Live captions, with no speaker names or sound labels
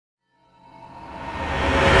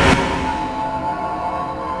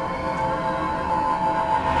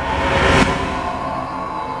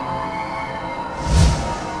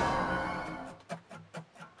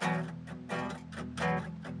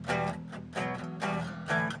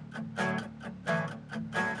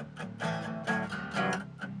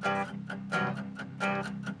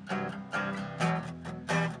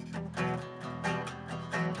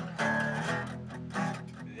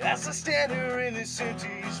As I stand here in this empty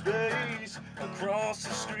space, across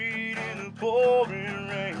the street in the pouring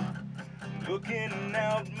rain, looking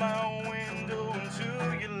out my window into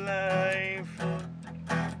your life,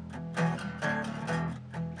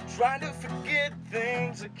 trying to forget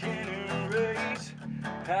things I can't erase.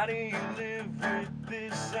 How do you live with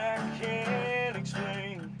this? I can't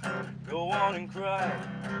explain. Go on and cry,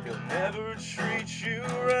 he'll never treat you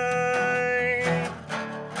right.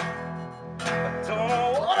 I don't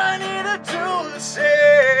know what I need to do to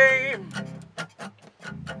say.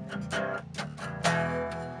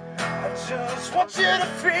 I just want you to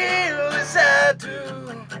feel as I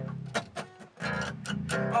do.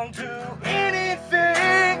 I'll do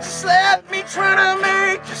anything, just let me try to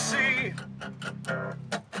make you see.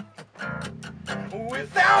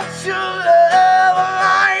 Without your love,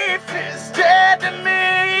 life is dead to me.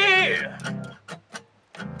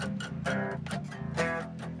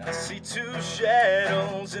 I see two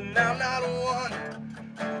shadows and I'm not one.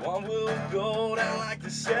 One will go down like the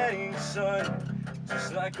setting sun.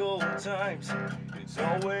 Just like old times, it's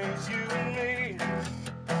always you and me.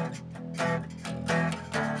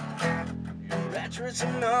 Your address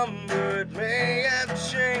and number, it may have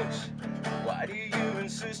changed. Why do you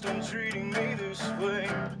insist on treating me this way?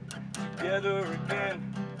 Together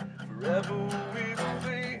again, forever we will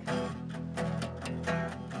be.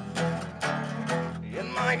 In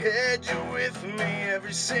my head, you're with me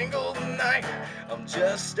every single night. I'm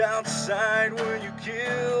just outside when you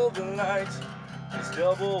kill the lights. This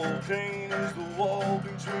double pain is the wall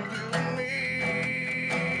between you and me.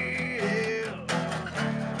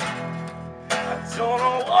 I don't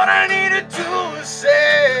know what I need to do to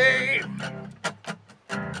say.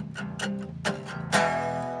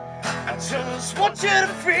 I just want you to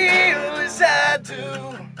feel as I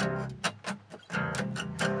do.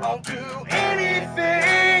 I'll do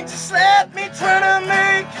anything, just let me try to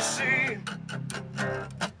make you see.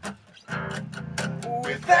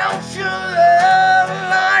 Without your love,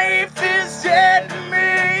 life is dead to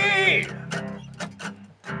me.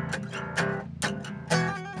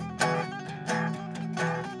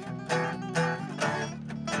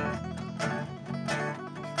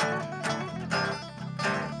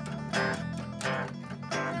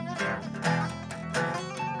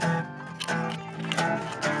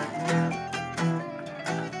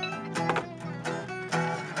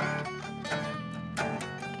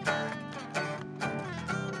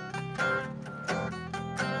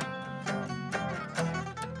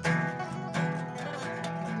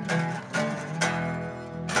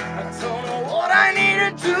 I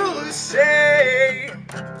need to say.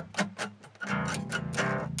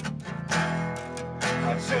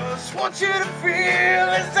 I just want you to feel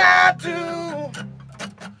as I do.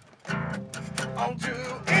 I'll do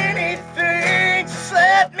anything, just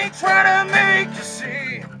let me try to make you